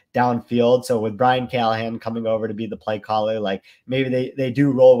ball downfield. So with Brian Callahan coming over to be the play caller, like maybe they do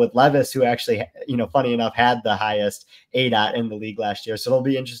roll with Levis, who actually, funny enough, had the highest ADOT in the league last year. So it'll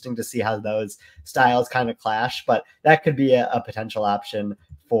be interesting to see how those styles kind of clash, but that could be a potential option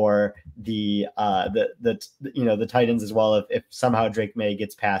for the Titans as well, if somehow Drake Maye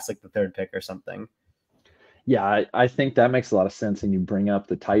gets past like the third pick or something. Yeah, I think that makes a lot of sense. And you bring up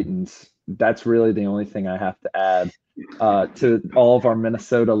the Titans. That's really the only thing I have to add to all of our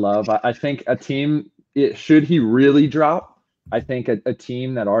Minnesota love. I think a team, should he really drop, I think a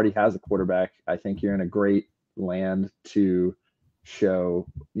team that already has a quarterback, I think you're in a great land to show,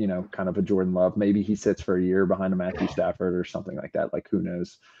 kind of a Jordan Love. Maybe he sits for a year behind a Matthew Stafford or something like that. Like, who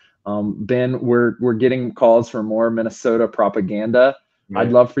knows? Ben, we're getting calls for more Minnesota propaganda. Right.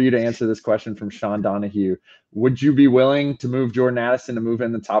 I'd love for you to answer this question from Sean Donahue. Would you be willing to move Jordan Addison to move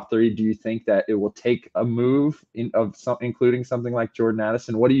in the top 3? Do you think that it will take a move including something like Jordan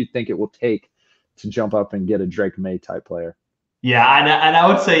Addison? What do you think it will take to jump up and get a Drake Maye type player? Yeah, and I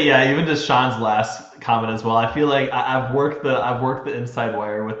would say, yeah, even to Sean's last comment as well, I feel like I've worked the inside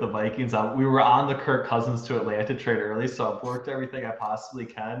wire with the Vikings. We were on the Kirk Cousins to Atlanta trade early, so I've worked everything I possibly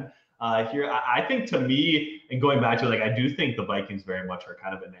can. Here, I think, to me, and going back to like, I do think the Vikings very much are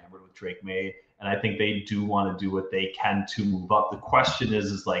kind of enamored with Drake Maye, and I think they do want to do what they can to move up. The question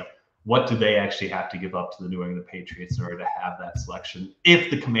is like, what do they actually have to give up to the New England Patriots in order to have that selection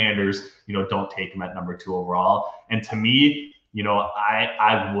if the Commanders, don't take him at number 2 overall? And to me,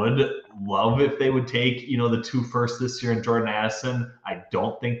 I would love if they would take, the 2 first this year in Jordan Addison. I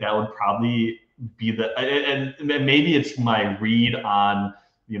don't think that would probably be and maybe it's my read on,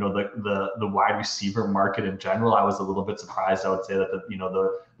 the wide receiver market in general. I was a little bit surprised. I would say that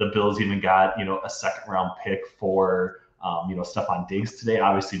the Bills even got, a second round pick for, Stephon Diggs today.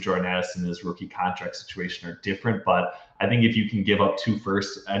 Obviously Jordan Addison and his rookie contract situation are different, but I think if you can give up 2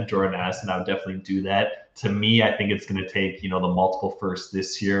 firsts and Jordan Addison, I would definitely do that. To me, I think it's going to take, the multiple firsts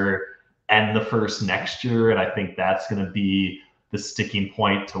this year and the first next year. And I think that's going to be the sticking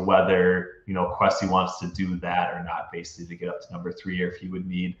point to whether, Kwesi wants to do that or not, basically to get up to number 3, or if he would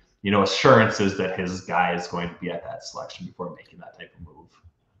need, assurances that his guy is going to be at that selection before making that type of move.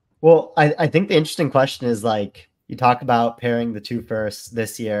 Well, I think the interesting question is, like, you talk about pairing the 2 firsts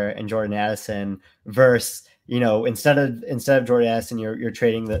this year and Jordan Addison versus, instead of Jordan Addison, you're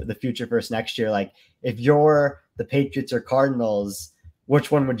trading the future first next year. Like, if you're the Patriots or Cardinals,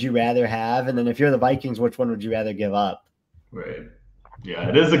 which one would you rather have? And then if you're the Vikings, which one would you rather give up? Right. Yeah,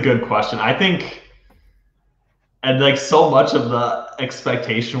 it is a good question. I think, and like so much of the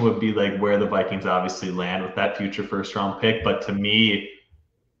expectation would be like where the Vikings obviously land with that future first round pick. But to me,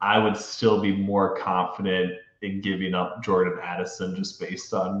 I would still be more confident in giving up Jordan Addison just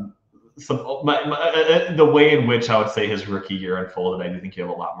based on the way in which I would say his rookie year unfolded. I do think you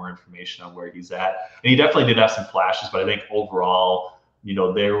have a lot more information on where he's at. And he definitely did have some flashes, but I think overall,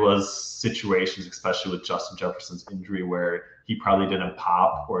 there was situations, especially with Justin Jefferson's injury, where he probably didn't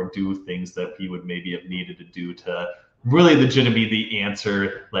pop or do things that he would maybe have needed to do to really legitimately the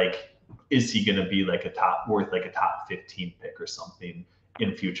answer. Like, is he going to be like a top 15 pick or something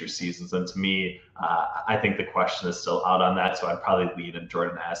in future seasons? And to me, I think the question is still out on that. So I'd probably lean in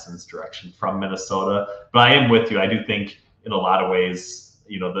Jordan Addison's direction from Minnesota. But I am with you. I do think in a lot of ways,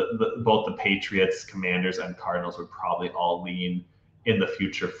 both the Patriots, Commanders, and Cardinals would probably all lean in the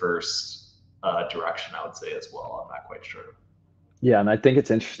future first direction, I would say as well. I'm not quite sure. Yeah, and I think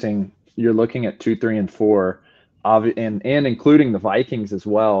it's interesting. You're looking at 2, 3, and 4, and including the Vikings as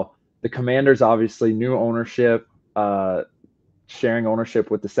well. The Commanders, obviously, new ownership, sharing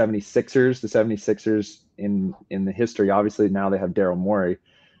ownership with the 76ers. The 76ers in the history, obviously now they have Daryl Morey,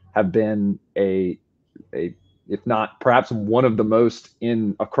 have been a if not perhaps one of the most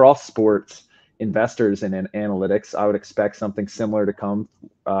across sports investors in analytics. I would expect something similar to come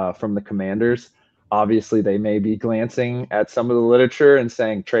from the Commanders. Obviously, they may be glancing at some of the literature and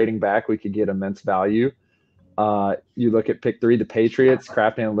saying trading back, we could get immense value. You look at pick 3, the Patriots,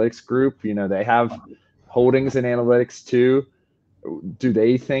 Kraft Analytics Group, they have holdings in analytics too. Do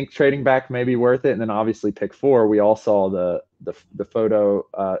they think trading back may be worth it? And then obviously pick 4, we all saw the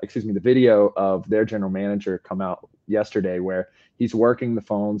video of their general manager come out yesterday where he's working the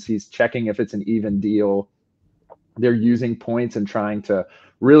phones, he's checking if it's an even deal. They're using points and trying to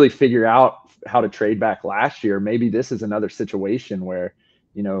really figure out how to trade back last year. Maybe this is another situation where,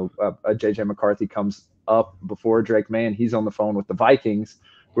 a JJ McCarthy comes up before Drake Maye and he's on the phone with the Vikings,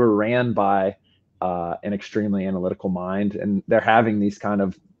 who are ran by an extremely analytical mind, and they're having these kind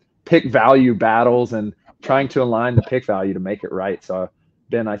of pick value battles and trying to align the pick value to make it right. So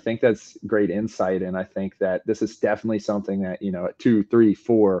Ben, I think that's great insight, and I think that this is definitely something that at 2, 3,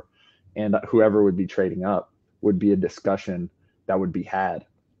 4, and whoever would be trading up would be a discussion that would be had.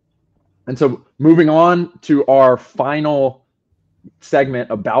 And so moving on to our final segment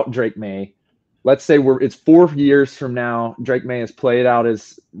about Drake Maye. Let's say it's 4 years from now. Drake Maye has played out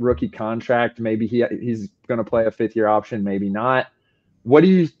his rookie contract. Maybe he's going to play a 5th-year option, maybe not. What do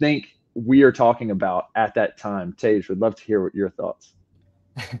you think we are talking about at that time? Tage, would love to hear what your thoughts.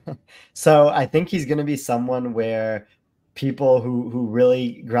 So I think he's going to be someone where people who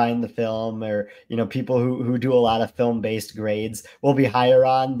really grind the film, or people who do a lot of film-based grades, will be higher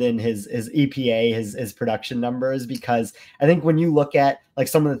on than his EPA, his production numbers, because I think when you look at like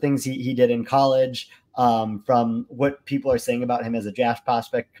some of the things he did in college, from what people are saying about him as a draft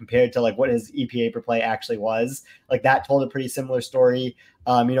prospect compared to like what his EPA per play actually was, like that told a pretty similar story.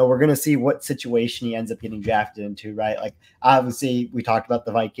 We're going to see what situation he ends up getting drafted into, right? Like obviously we talked about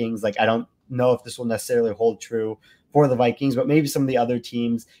the Vikings. Like I don't know if this will necessarily hold true for the Vikings, but maybe some of the other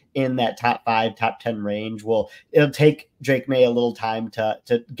teams in that top 5, top 10 range it'll take Drake Maye a little time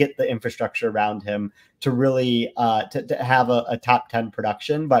to get the infrastructure around him to really to have a top 10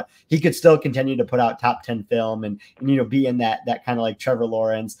 production, but he could still continue to put out top 10 film and be in that kind of like Trevor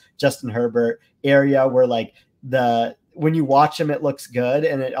Lawrence, Justin Herbert area where like when you watch him, it looks good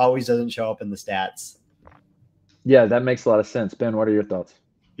and it always doesn't show up in the stats. Yeah, that makes a lot of sense. Ben, what are your thoughts?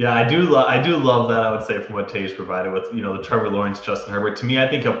 Yeah, I do love that. I would say from what Tage provided with the Trevor Lawrence, Justin Herbert. To me, I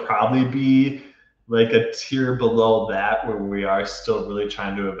think he'll probably be like a tier below that, where we are still really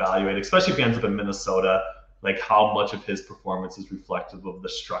trying to evaluate, especially if he ends up in Minnesota, like how much of his performance is reflective of the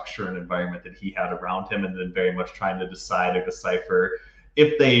structure and environment that he had around him, and then very much trying to decide or decipher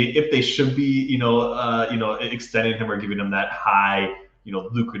if they should be extending him or giving him that high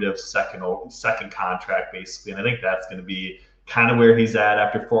lucrative second contract basically. And I think that's going to be kind of where he's at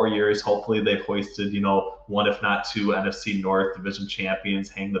after 4 years. Hopefully they've hoisted, one, if not 2 NFC North division champions,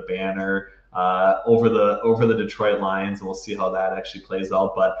 hang the banner over the Detroit Lions, and we'll see how that actually plays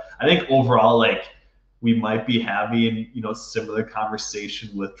out. But I think overall, like, we might be having, similar conversation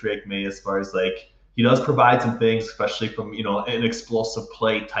with Drake Maye as far as like, he does provide some things, especially from, an explosive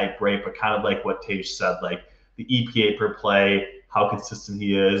play type rate, but kind of like what Tage said, like the EPA per play, how consistent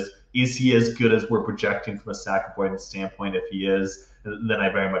he is he as good as we're projecting from a sack avoidance standpoint? If he is, then I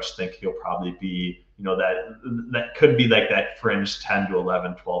very much think he'll probably be, that could be like that fringe 10 to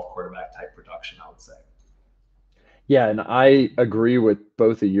 11, 12 quarterback type production, I would say. Yeah, and I agree with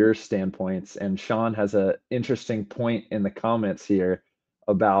both of your standpoints. And Sean has an interesting point in the comments here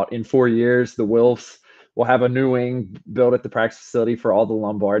about in 4 years, the Wilfs will have a new wing built at the practice facility for all the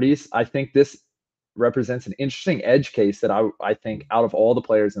Lombardis. I think this represents an interesting edge case that I think out of all the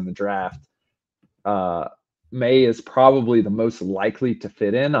players in the draft, Maye is probably the most likely to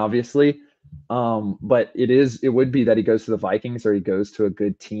fit in, obviously. But it would be that he goes to the Vikings or he goes to a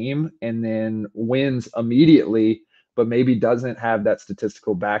good team and then wins immediately, but maybe doesn't have that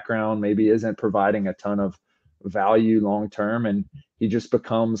statistical background, maybe isn't providing a ton of value long term, and he just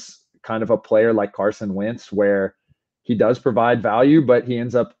becomes kind of a player like Carson Wentz, where he does provide value, but he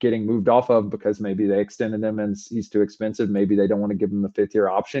ends up getting moved off of because maybe they extended him and he's too expensive. Maybe they don't want to give him the 5th-year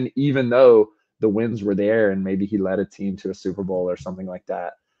option, even though the wins were there and maybe he led a team to a Super Bowl or something like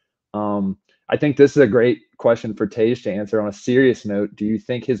that. I think this is a great question for Tage to answer. On a serious note, do you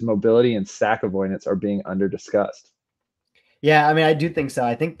think his mobility and sack avoidance are being under-discussed? Yeah, I mean, I do think so.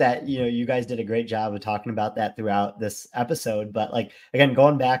 I think that, you guys did a great job of talking about that throughout this episode. But like, again,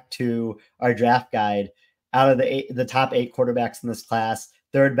 going back to our draft guide, out of the top 8 quarterbacks in this class,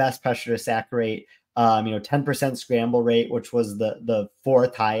 3rd best pressure to sack rate, 10% scramble rate, which was the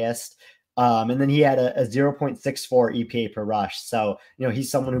 4th highest. And then he had a 0.64 EPA per rush. So,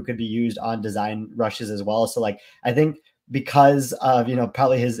 he's someone who could be used on design rushes as well. So like, I think because of,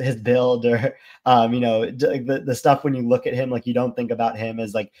 probably his build or, the stuff, when you look at him, like, you don't think about him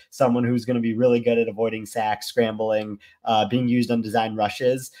as like someone who's going to be really good at avoiding sacks, scrambling, being used on design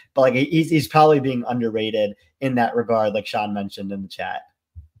rushes. But like, he's probably being underrated in that regard, like Sean mentioned in the chat.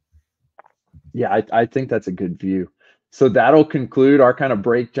 Yeah, I think that's a good view. So that'll conclude our kind of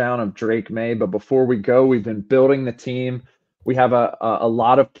breakdown of Drake Maye. But before we go, we've been building the team. We have a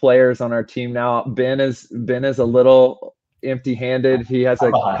lot of players on our team now. Ben is a little empty-handed. He has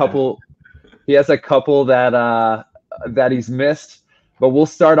a couple. He has a couple that he's missed. But we'll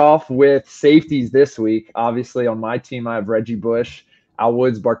start off with safeties this week. Obviously, on my team, I have Reggie Bush, Al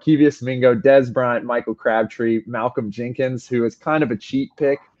Woods, Barkevius Mingo, Dez Bryant, Michael Crabtree, Malcolm Jenkins, who is kind of a cheat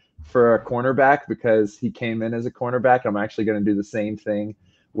pick for a cornerback because he came in as a cornerback. I'm actually going to do the same thing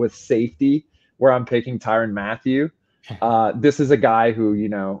with safety, where I'm picking Tyrann Mathieu. This is a guy who,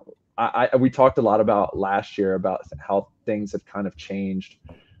 we talked a lot about last year about how things have kind of changed,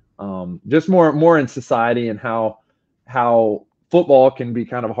 just more in society, and how football can be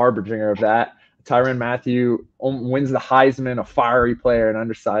kind of a harbinger of that. Tyrann Mathieu wins the Heisman, a fiery player, an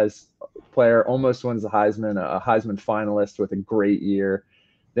undersized player, almost wins the Heisman, a Heisman finalist with a great year.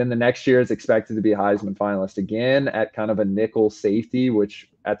 Then the next year is expected to be a Heisman finalist again at kind of a nickel safety, which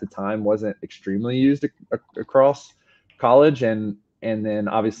at the time wasn't extremely used across college, and then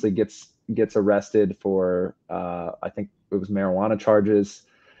obviously gets arrested for I think it was marijuana charges,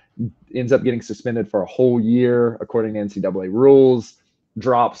 ends up getting suspended for a whole year according to NCAA rules,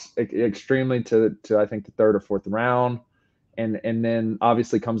 drops extremely to I think the 3rd or 4th round, and then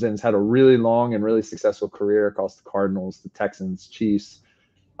obviously comes in, has had a really long and really successful career across the Cardinals, the Texans, Chiefs,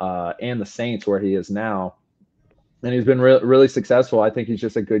 and the Saints, where he is now. And he's been really successful. I think he's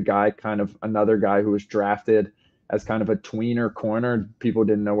just a good guy, kind of another guy who was drafted as kind of a tweener corner. People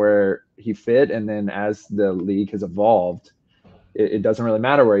didn't know where he fit. And then as the league has evolved, it doesn't really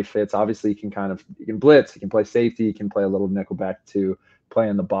matter where he fits. Obviously, he can blitz, he can play safety, he can play a little nickelback to play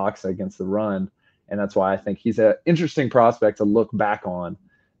in the box against the run. And that's why I think he's an interesting prospect to look back on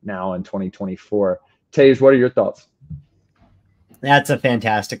now in 2024. Tage, what are your thoughts? That's a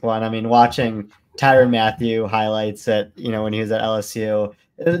fantastic one. I mean, watching Tyrann Mathieu highlights at, when he was at LSU,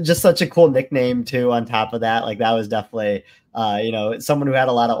 it was just such a cool nickname too. On top of that, like, that was definitely, someone who had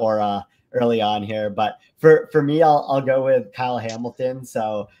a lot of aura early on here. But for me, I'll go with Kyle Hamilton.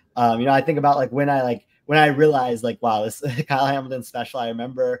 So, I think about like when I realized like, wow, this Kyle Hamilton's special. I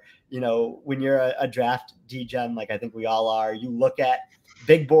remember, when you're a draft degen, like I think we all are, you look at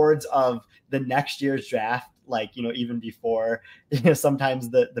big boards of the next year's draft, like, even before, sometimes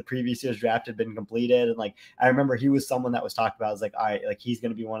the previous year's draft had been completed. And like, I remember he was someone that was talked about. I was like, all right, like, he's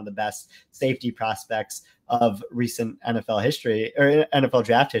going to be one of the best safety prospects of recent NFL history or NFL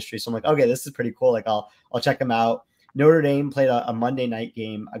draft history. So I'm like, okay, this is pretty cool. Like, I'll check him out. Notre Dame played a Monday night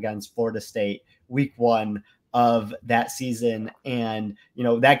game against Florida State week 1 of that season. And,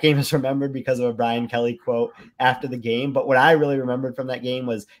 that game is remembered because of a Brian Kelly quote after the game. But what I really remembered from that game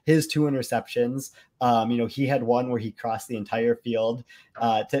was his 2 interceptions. He had one where he crossed the entire field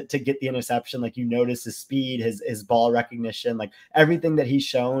to get the interception. Like, you notice his speed, his ball recognition, like everything that he's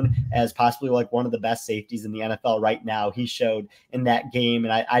shown as possibly like one of the best safeties in the NFL right now, he showed in that game.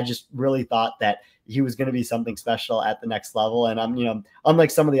 And I just really thought that he was going to be something special at the next level. And I'm,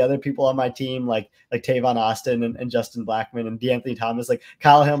 unlike some of the other people on my team, like Tavon Austin and Justin Blackman and DeAnthony Thomas, like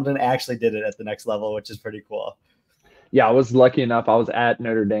Kyle Hamilton actually did it at the next level, which is pretty cool. Yeah, I was lucky enough. I was at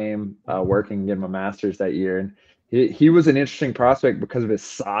Notre Dame working, getting my master's that year, and he was an interesting prospect because of his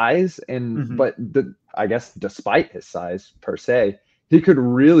size. And but I guess despite his size per se, he could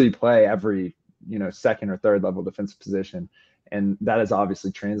really play every 2nd or 3rd level defensive position, and that has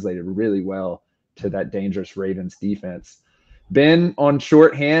obviously translated really well to that dangerous Ravens defense. Ben, on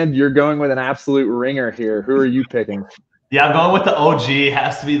shorthand, you're going with an absolute ringer here. Who are you picking? Yeah, I'm going with the OG.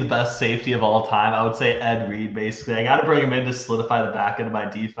 Has to be the best safety of all time. I would say Ed Reed, basically. I got to bring him in to solidify the back end of my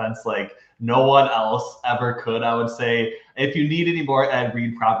defense like no one else ever could. I would say if you need any more Ed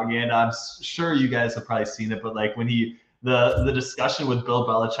Reed propaganda, I'm sure you guys have probably seen it, but like when the discussion with Bill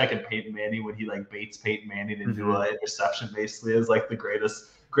Belichick and Peyton Manning when he like baits Peyton Manning into an interception basically is like the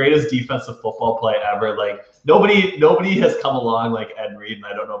greatest defensive football play ever. Like nobody has come along like Ed Reed, and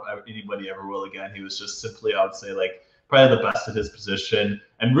I don't know if anybody ever will again. He was just simply, I would say, like probably the best at his position,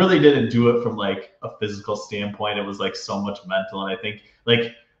 and really didn't do it from like a physical standpoint. It was like so much mental, and I think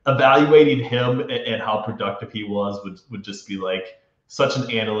like evaluating him and how productive he was would just be like such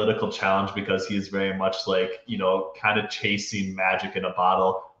an analytical challenge because he is very much like, you know, kind of chasing magic in a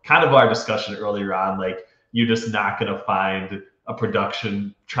bottle. Kind of our discussion earlier on, like you're just not going to find a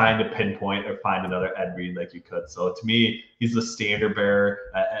production trying to pinpoint or find another Ed Reed like you could. So to me, he's the standard bearer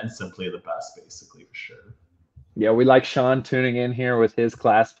and simply the best, basically, for sure. Yeah, we like Sean tuning in here with his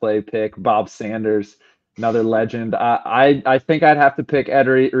class play pick. Bob Sanders, another legend. I think I'd have to pick Ed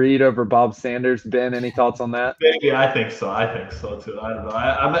Reed over Bob Sanders. Ben, any thoughts on that? Yeah, I think so. I think so too. I don't know.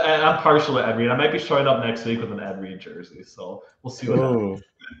 I'm partial to Ed Reed. I might be showing up next week with an Ed Reed jersey, so we'll see what happens.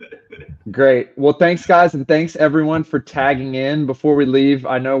 Great. Well, thanks, guys, and thanks everyone for tagging in. Before we leave,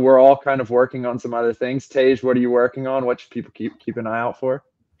 I know we're all kind of working on some other things. Tage, what are you working on? What should people keep an eye out for?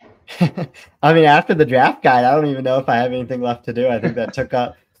 I mean, after the draft guide, I don't even know if I have anything left to do. I think that took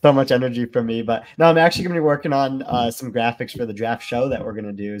up so much energy from me. But no, I'm actually going to be working on some graphics for the draft show that we're going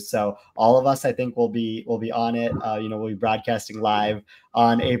to do. So all of us, I think, will be on it. We'll be broadcasting live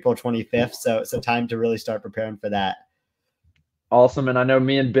on April 25th. So time to really start preparing for that. Awesome. And I know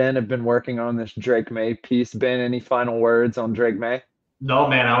me and Ben have been working on this Drake Maye piece. Ben, any final words on Drake Maye? No,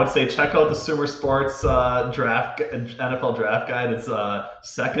 man, I would say check out the Sumer Sports NFL draft guide. It's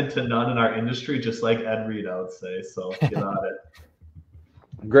second to none in our industry, just like Ed Reed, I would say. So get on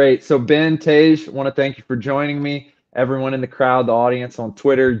it. Great. So Ben, Tage, want to thank you for joining me. Everyone in the crowd, the audience on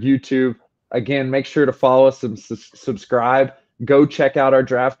Twitter, YouTube. Again, make sure to follow us and subscribe. Go check out our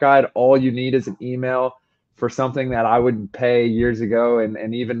draft guide. All you need is an email for something that I would pay years ago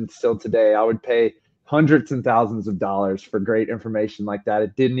and even still today. I would pay hundreds and thousands of dollars for great information like that.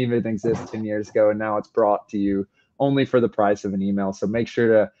 It didn't even exist 10 years ago, and now it's brought to you only for the price of an email. So make sure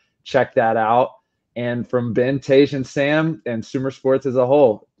to check that out. And from Ben, Tage, and Sam, and Sumer Sports as a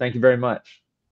whole, thank you very much.